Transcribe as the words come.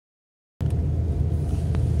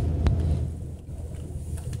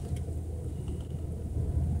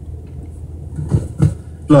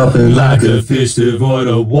Flopping like a fish devoid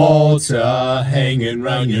of water, hanging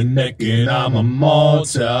round your neck and I'm a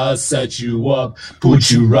mortar. Set you up, put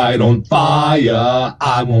you right on fire.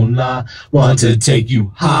 I will not want to take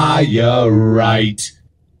you higher. Right,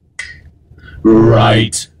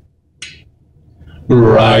 right,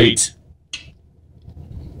 right.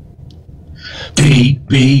 Feed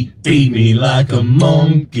me like a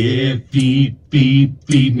monkey. Feed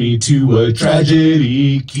me to a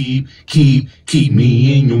tragedy. Keep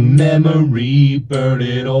me in your memory. Burn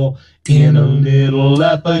it all in a little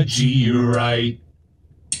effigy. Right,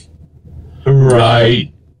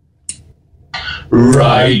 right,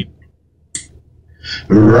 right,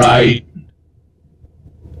 right.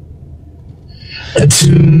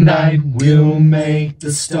 Tonight we'll make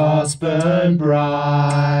the stars burn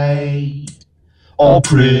bright. All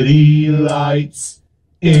pretty lights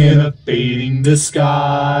in a fading the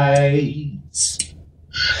skies.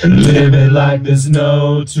 Living like there's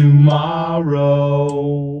no tomorrow.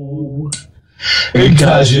 And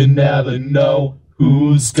 'cause you never know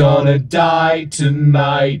who's gonna die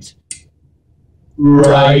tonight.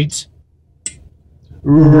 Right,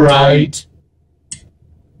 right,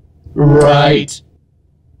 right.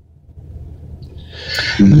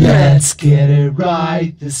 Let's get it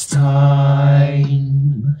right this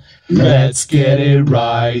time. Let's get it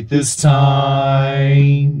right this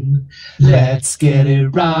time. Let's get it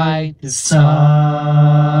right this time.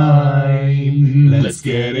 Let's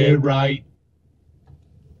get it right.